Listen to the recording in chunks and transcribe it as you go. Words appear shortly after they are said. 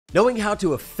Knowing how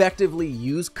to effectively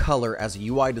use color as a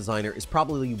UI designer is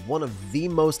probably one of the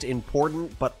most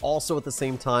important, but also at the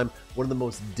same time, one of the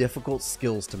most difficult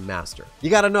skills to master. You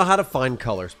gotta know how to find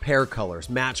colors, pair colors,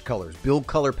 match colors, build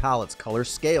color palettes, color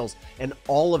scales, and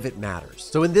all of it matters.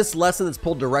 So in this lesson that's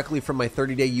pulled directly from my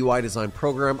 30-day UI design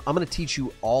program, I'm gonna teach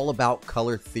you all about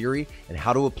color theory and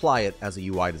how to apply it as a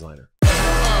UI designer.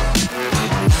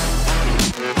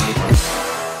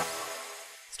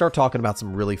 Start talking about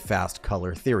some really fast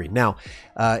color theory. Now,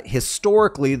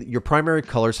 historically, your primary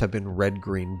colors have been red,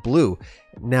 green, blue.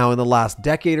 Now, in the last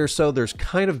decade or so, there's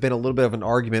kind of been a little bit of an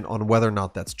argument on whether or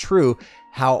not that's true,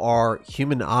 how our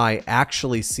human eye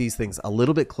actually sees things a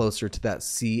little bit closer to that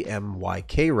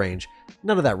CMYK range.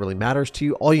 None of that really matters to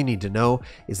you. All you need to know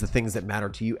is the things that matter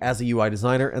to you as a UI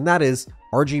designer, and that is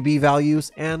RGB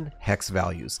values and hex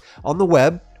values. On the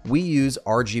web, we use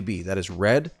RGB, that is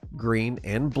red, green,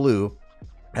 and blue,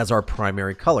 as our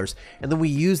primary colors. And then we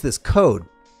use this code,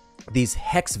 these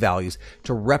hex values,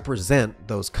 to represent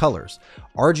those colors.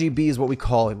 RGB is what we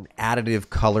call an additive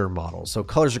color model. So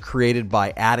colors are created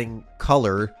by adding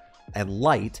color and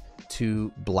light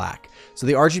to black. So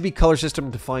the RGB color system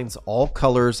defines all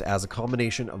colors as a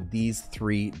combination of these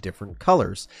three different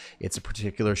colors. It's a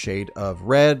particular shade of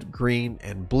red, green,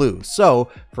 and blue. So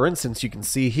for instance, you can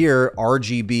see here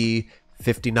RGB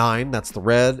 59, that's the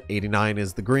red, 89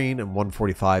 is the green, and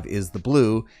 145 is the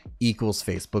blue, equals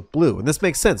Facebook blue. And this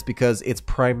makes sense because it's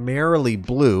primarily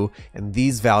blue, and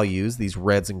these values, these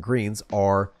reds and greens,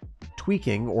 are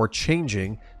tweaking or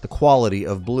changing the quality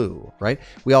of blue, right?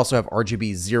 We also have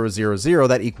RGB 000,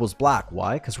 that equals black.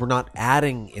 Why? Because we're not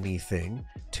adding anything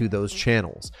to those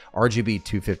channels. RGB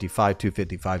 255,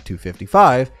 255,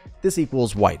 255, this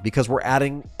equals white because we're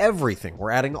adding everything.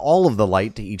 We're adding all of the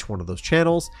light to each one of those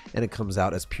channels, and it comes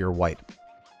out as pure white.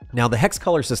 Now, the hex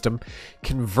color system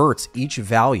converts each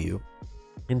value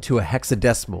into a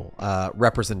hexadecimal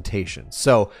representation.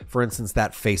 So for instance,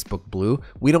 that Facebook blue,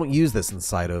 we don't use this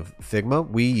inside of Figma.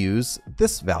 We use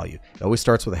this value. It always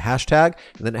starts with a hashtag,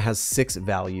 and then it has 6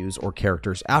 values or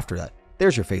characters after that.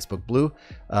 There's your Facebook blue.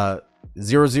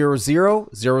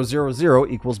 000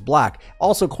 equals black.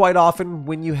 Also, quite often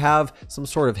when you have some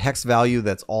sort of hex value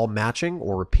that's all matching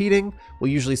or repeating,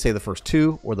 we'll usually say the first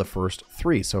 2 or the first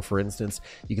 3. So for instance,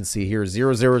 you can see here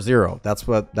 000,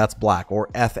 that's black, or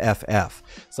FFF.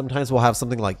 Sometimes we'll have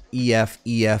something like EF,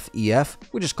 EF, EF.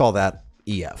 We just call that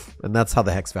EF, and that's how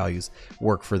the hex values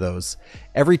work for those.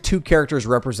 Every 2 characters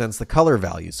represents the color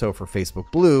value. So for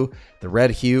Facebook blue, the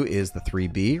red hue is the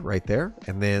 3B right there,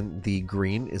 and then the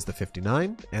green is the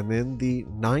 59, and then the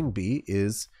 9B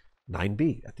is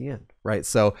 9B at the end, right?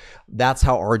 So that's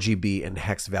how RGB and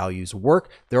hex values work.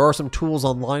 There are some tools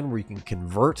online where you can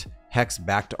convert hex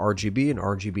back to RGB and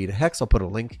RGB to hex. I'll put a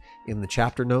link in the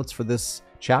chapter notes for this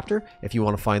chapter if you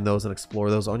want to find those and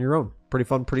explore those on your own. Pretty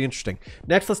fun, pretty interesting.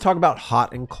 Next, let's talk about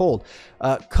hot and cold.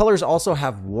 Colors also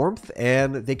have warmth,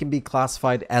 and they can be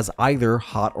classified as either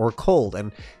hot or cold.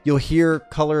 And you'll hear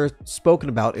color spoken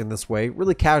about in this way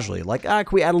really casually, like,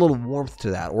 could we add a little warmth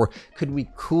to that? Or could we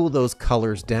cool those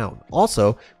colors down?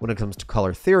 Also, when it comes to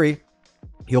color theory,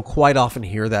 you'll quite often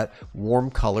hear that warm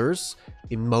colors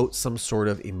emote some sort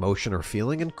of emotion or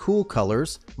feeling, and cool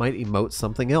colors might emote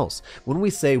something else. When we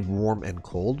say warm and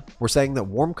cold, we're saying that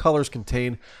warm colors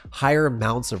contain higher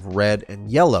amounts of red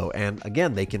and yellow, and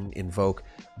again, they can invoke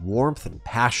warmth and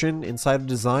passion inside of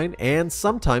design, and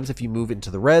sometimes if you move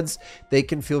into the reds, they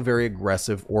can feel very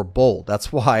aggressive or bold.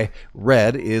 That's why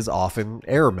red is often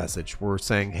error message. We're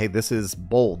saying, hey, this is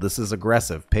bold, this is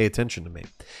aggressive, pay attention to me.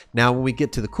 Now, when we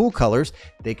get to the cool colors,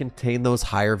 they contain those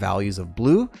higher values of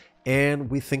blue, and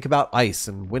we think about ice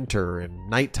and winter and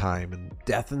nighttime and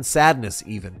death and sadness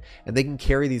even. And they can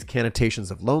carry these connotations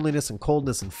of loneliness and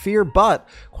coldness and fear, but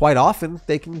quite often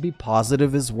they can be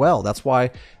positive as well. That's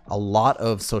why a lot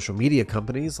of social media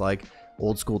companies like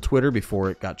old school Twitter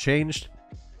before it got changed,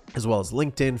 as well as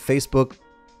LinkedIn, Facebook,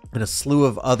 and a slew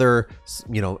of other,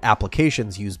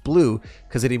 applications use blue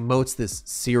because it emotes this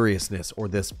seriousness or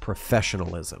this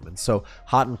professionalism. And so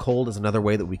hot and cold is another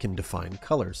way that we can define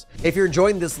colors. If you're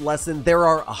enjoying this lesson, there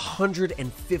are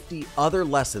 150 other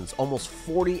lessons, almost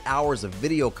 40 hours of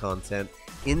video content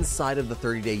inside of the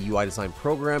 30-day UI design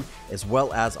program, as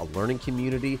well as a learning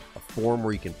community, a forum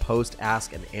where you can post,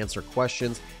 ask, and answer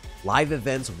questions, live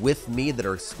events with me that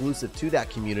are exclusive to that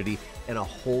community, and a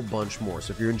whole bunch more.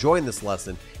 So if you're enjoying this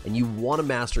lesson and you want to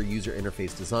master user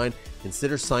interface design,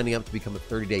 consider signing up to become a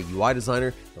 30-day UI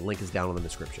designer. The link is down in the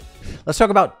description. Let's talk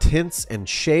about tints and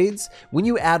shades. When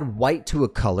you add white to a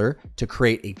color to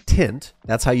create a tint,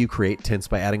 that's how you create tints,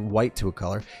 by adding white to a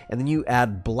color. And then you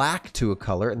add black to a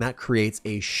color, and that creates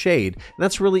a shade. And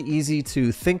that's really easy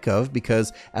to think of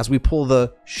because as we pull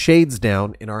the shades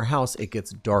down in our house, it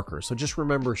gets darker. So just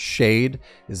remember, shade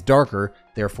is darker,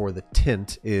 therefore the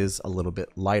tint is a little bit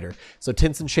lighter. So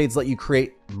tints and shades let you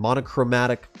create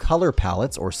monochromatic color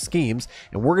palettes or schemes,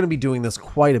 and we're going to be doing this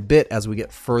quite a bit as we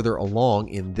get further along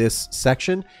in this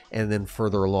section and then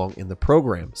further along in the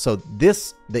program. So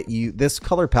this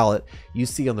color palette you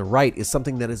see on the right is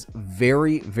something that is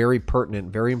very, very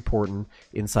pertinent, very important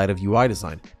inside of UI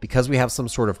design, because we have some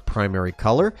sort of primary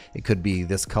color. It could be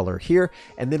this color here,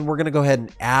 and then we're going to go ahead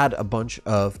and add a bunch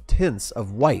of tints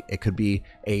of white. It could be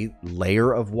a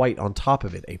layer of white on top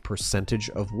of it, a percentage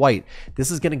of white.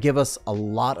 This is going to give us a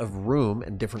lot of room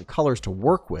and different colors to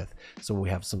work with. So we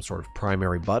have some sort of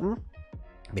primary button.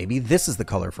 Maybe this is the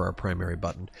color for our primary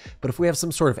button. But if we have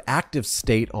some sort of active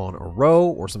state on a row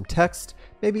or some text,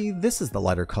 maybe this is the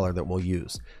lighter color that we'll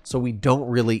use. So we don't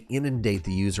really inundate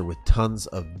the user with tons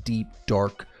of deep,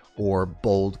 dark, or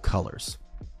bold colors.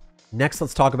 Next,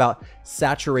 let's talk about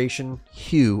saturation,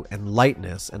 hue, and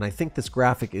lightness. And I think this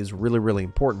graphic is really, really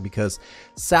important because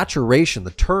saturation,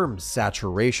 the term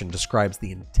saturation, describes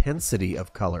the intensity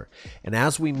of color. And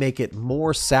as we make it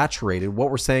more saturated, what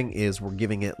we're saying is we're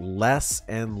giving it less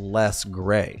and less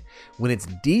gray. When it's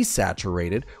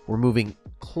desaturated, we're moving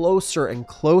closer and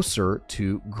closer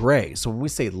to gray. So when we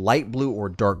say light blue or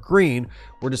dark green,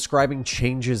 we're describing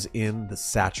changes in the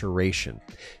saturation.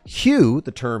 Hue,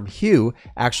 the term hue,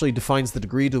 actually defines the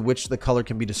degree to which the color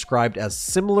can be described as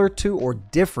similar to or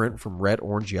different from red,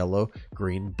 orange, yellow,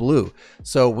 green, blue.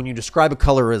 So when you describe a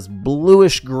color as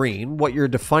bluish green, what you're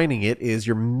defining it is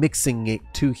you're mixing it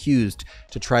two hues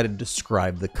to try to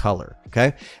describe the color.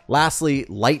 Okay. Lastly,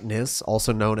 lightness,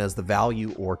 also known as the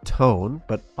value or tone,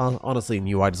 but honestly in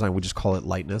UI design we just call it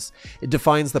lightness. It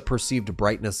defines the perceived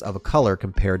brightness of a color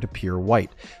compared to pure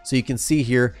white. So you can see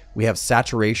here we have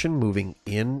saturation moving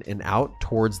in and out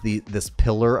towards this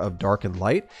pillar of dark and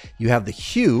light. You have the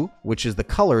hue, which is the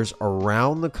colors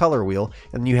around the color wheel,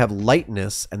 and you have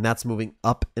lightness, and that's moving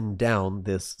up and down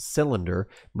this cylinder,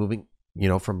 moving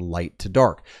from light to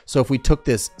dark. So if we took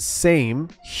this same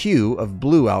hue of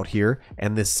blue out here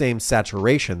and this same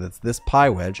saturation, that's this pie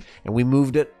wedge, and we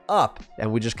moved it up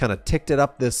and we just kind of ticked it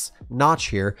up this notch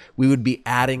here, we would be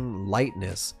adding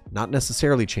lightness, not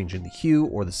necessarily changing the hue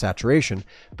or the saturation,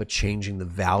 but changing the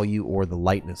value or the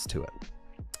lightness to it.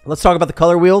 Let's talk about the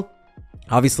color wheel.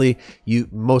 Obviously,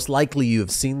 most likely you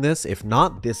have seen this. If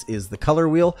not, this is the color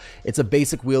wheel. It's a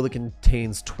basic wheel that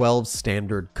contains 12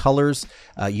 standard colors.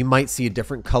 You might see a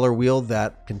different color wheel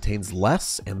that contains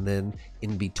less, and then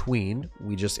in between,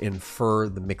 we just infer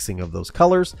the mixing of those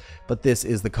colors. But this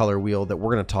is the color wheel that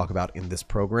we're going to talk about in this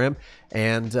program.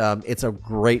 And it's a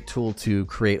great tool to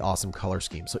create awesome color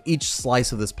schemes. So each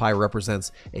slice of this pie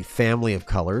represents a family of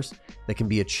colors that can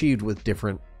be achieved with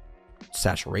different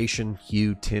saturation,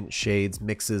 hue, tint, shades,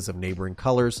 mixes of neighboring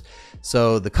colors.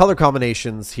 So the color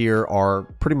combinations here are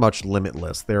pretty much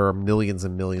limitless. There are millions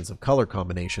and millions of color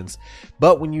combinations.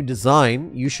 But when you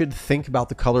design, you should think about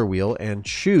the color wheel and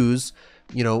choose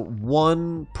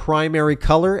one primary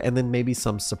color and then maybe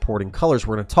some supporting colors.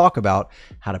 We're going to talk about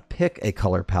how to pick a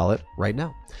color palette right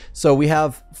now. So we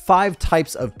have 5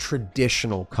 types of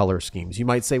traditional color schemes. You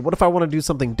might say, what if I want to do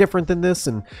something different than this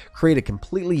and create a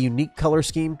completely unique color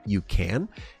scheme? You can.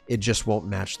 It just won't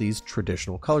match these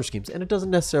traditional color schemes, and it doesn't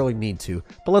necessarily need to.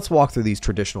 But let's walk through these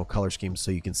traditional color schemes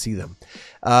so you can see them.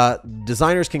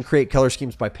 Designers can create color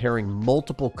schemes by pairing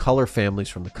multiple color families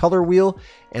from the color wheel,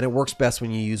 and it works best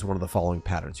when you use one of the following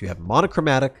patterns. You have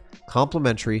monochromatic,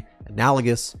 complementary,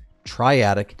 analogous,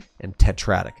 triadic, and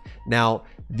tetradic. Now,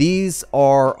 these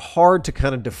are hard to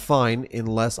kind of define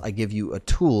unless I give you a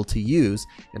tool to use.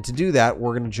 And to do that,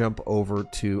 we're going to jump over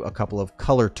to a couple of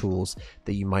color tools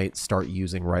that you might start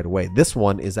using right away. This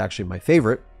one is actually my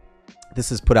favorite. This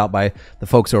is put out by the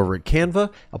folks over at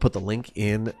Canva. I'll put the link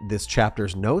in this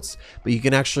chapter's notes, but you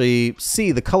can actually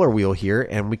see the color wheel here,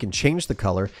 and we can change the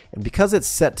color. And because it's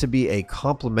set to be a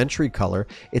complementary color,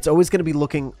 it's always going to be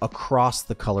looking across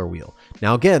the color wheel.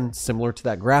 Now, again, similar to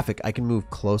that graphic, I can move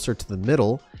closer to the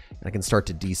middle, and I can start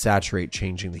to desaturate,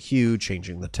 changing the hue,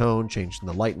 changing the tone, changing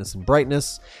the lightness and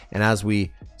brightness. And as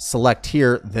we select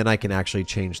here, then I can actually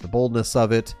change the boldness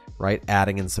of it, right?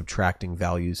 Adding and subtracting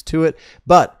values to it.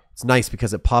 But It's nice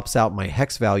because it pops out my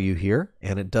hex value here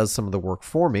and it does some of the work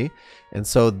for me. And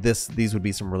so these would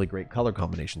be some really great color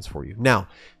combinations for you. Now,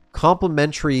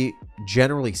 complementary,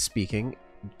 generally speaking,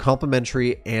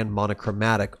 complementary and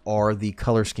monochromatic are the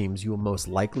color schemes you will most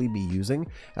likely be using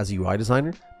as a UI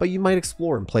designer, but you might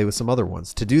explore and play with some other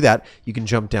ones. To do that, you can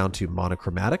jump down to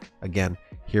monochromatic. Again,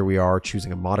 here we are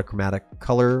choosing a monochromatic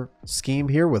color scheme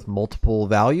here with multiple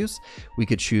values. We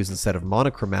could choose, instead of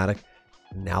monochromatic,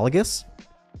 analogous.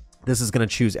 This is going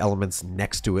to choose elements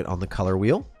next to it on the color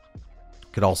wheel.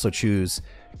 Could also choose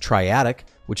triadic,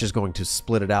 which is going to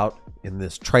split it out in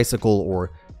this tricycle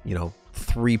or, you know,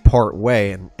 three-part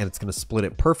way, and it's going to split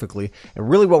it perfectly. And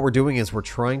really what we're doing is we're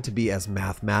trying to be as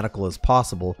mathematical as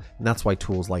possible, and that's why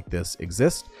tools like this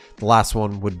exist. The last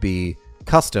one would be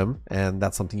custom, and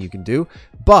that's something you can do.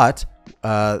 But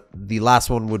the last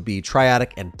one would be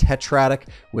triadic and tetradic,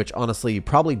 which honestly you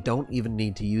probably don't even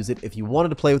need to use it. If you wanted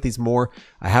to play with these more,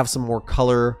 I have some more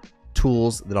color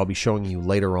tools that I'll be showing you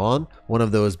later on. One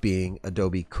of those being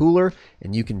Adobe Cooler,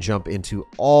 and you can jump into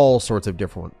all sorts of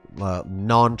different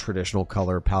non-traditional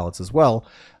color palettes as well,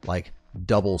 like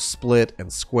double split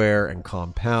and square and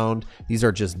compound. These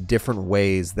are just different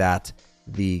ways that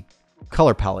the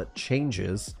color palette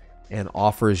changes and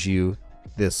offers you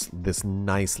this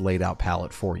nice laid out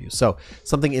palette for you. So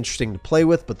something interesting to play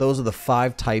with, but those are the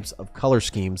 5 types of color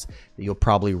schemes that you'll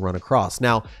probably run across.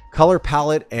 Now, color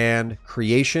palette and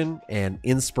creation and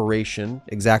inspiration,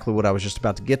 exactly what I was just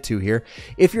about to get to here.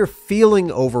 If you're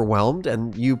feeling overwhelmed,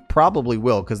 and you probably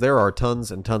will, because there are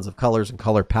tons and tons of colors and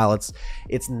color palettes,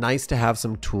 it's nice to have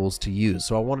some tools to use.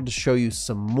 So I wanted to show you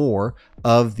some more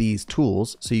of these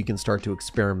tools so you can start to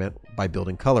experiment by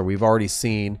building color. We've already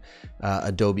seen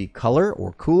Adobe Color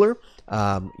or Cooler.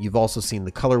 You've also seen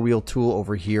the color wheel tool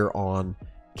over here on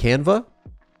Canva.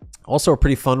 Also, a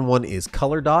pretty fun one is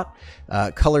Color Dot.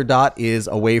 Color Dot is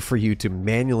a way for you to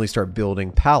manually start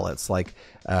building palettes. Like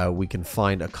we can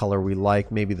find a color we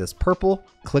like, maybe this purple,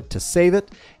 click to save it.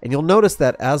 And you'll notice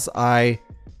that as I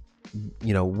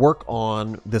work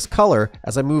on this color,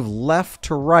 as I move left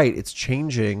to right, it's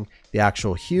changing the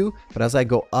actual hue, but as I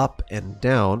go up and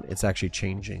down, it's actually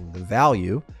changing the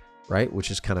value, right?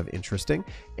 Which is kind of interesting.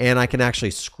 And I can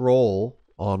actually scroll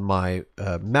on my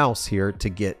mouse here to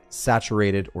get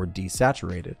saturated or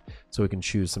desaturated. So we can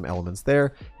choose some elements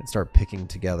there and start picking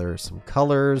together some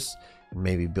colors, and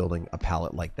maybe building a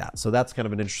palette like that. So that's kind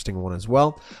of an interesting one as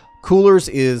well. Coolers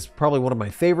is probably one of my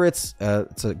favorites.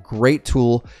 It's a great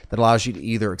tool that allows you to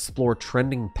either explore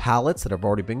trending palettes that have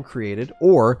already been created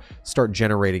or start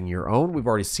generating your own. We've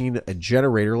already seen a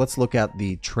generator. Let's look at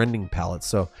the trending palettes.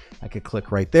 So I could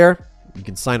click right there. You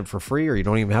can sign up for free, or you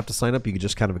don't even have to sign up. You can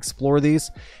just kind of explore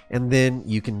these, and then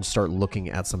you can start looking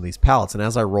at some of these palettes. And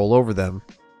as I roll over them,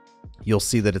 you'll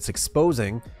see that it's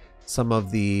exposing some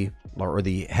of the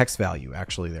hex value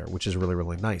actually there, which is really,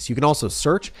 really nice. You can also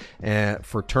search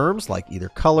for terms like either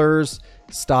colors,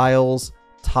 styles,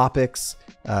 topics.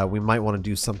 We might want to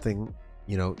do something,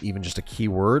 even just a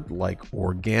keyword like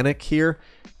organic here,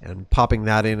 and popping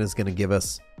that in is going to give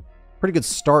us a pretty good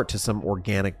start to some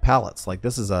organic palettes. Like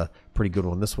this is a pretty good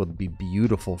one. This would be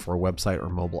beautiful for a website or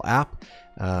mobile app.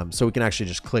 So we can actually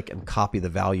just click and copy the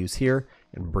values here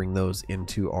and bring those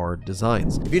into our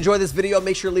designs. If you enjoyed this video,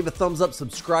 make sure to leave a thumbs up,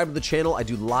 subscribe to the channel. I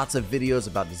do lots of videos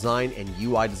about design and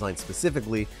UI design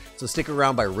specifically, so stick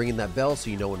around by ringing that bell so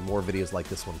you know when more videos like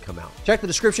this one come out. Check the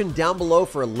description down below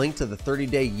for a link to the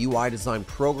 30-day UI design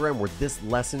program where this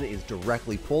lesson is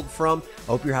directly pulled from. I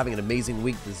hope you're having an amazing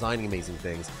week designing amazing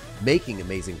things, making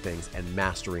amazing things, and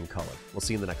mastering color. We'll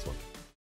see you in the next one.